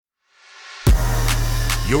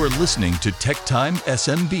You're listening to Tech Time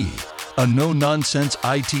SMB, a no-nonsense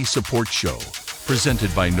IT support show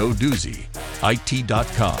presented by No Doozy,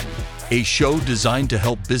 IT.com, a show designed to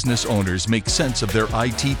help business owners make sense of their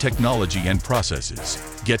IT technology and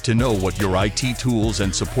processes. Get to know what your IT tools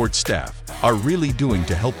and support staff are really doing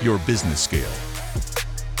to help your business scale.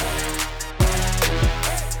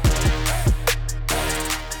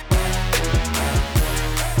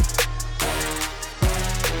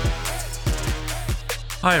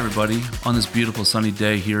 Hi everybody, on this beautiful sunny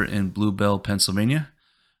day here in Blue Bell, Pennsylvania.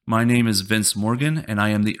 My name is Vince Morgan and I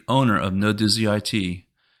am the owner of No Doozy IT,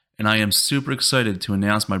 and I am super excited to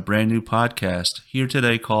announce my brand new podcast here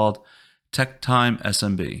today called Tech Time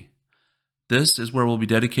SMB. This is where we'll be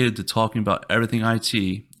dedicated to talking about everything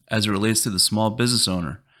IT as it relates to the small business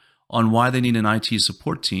owner, on why they need an IT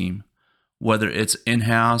support team, whether it's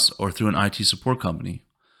in-house or through an IT support company,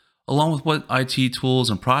 along with what IT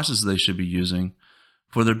tools and processes they should be using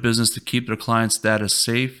for their business to keep their clients' data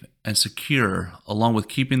safe and secure, along with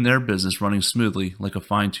keeping their business running smoothly like a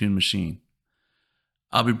fine-tuned machine.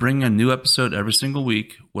 I'll be bringing a new episode every single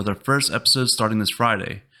week, with our first episode starting this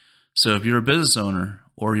Friday. So if you're a business owner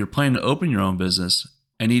or you're planning to open your own business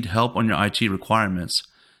and need help on your IT requirements,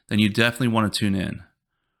 then you definitely want to tune in.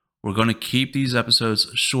 We're going to keep these episodes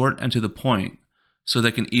short and to the point so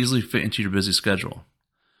they can easily fit into your busy schedule.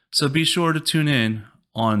 So be sure to tune in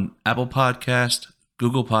on Apple Podcast,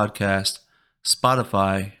 Google Podcast,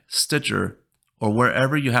 Spotify, Stitcher, or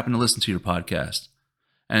wherever you happen to listen to your podcast.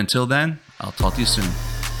 And until then, I'll talk to you soon.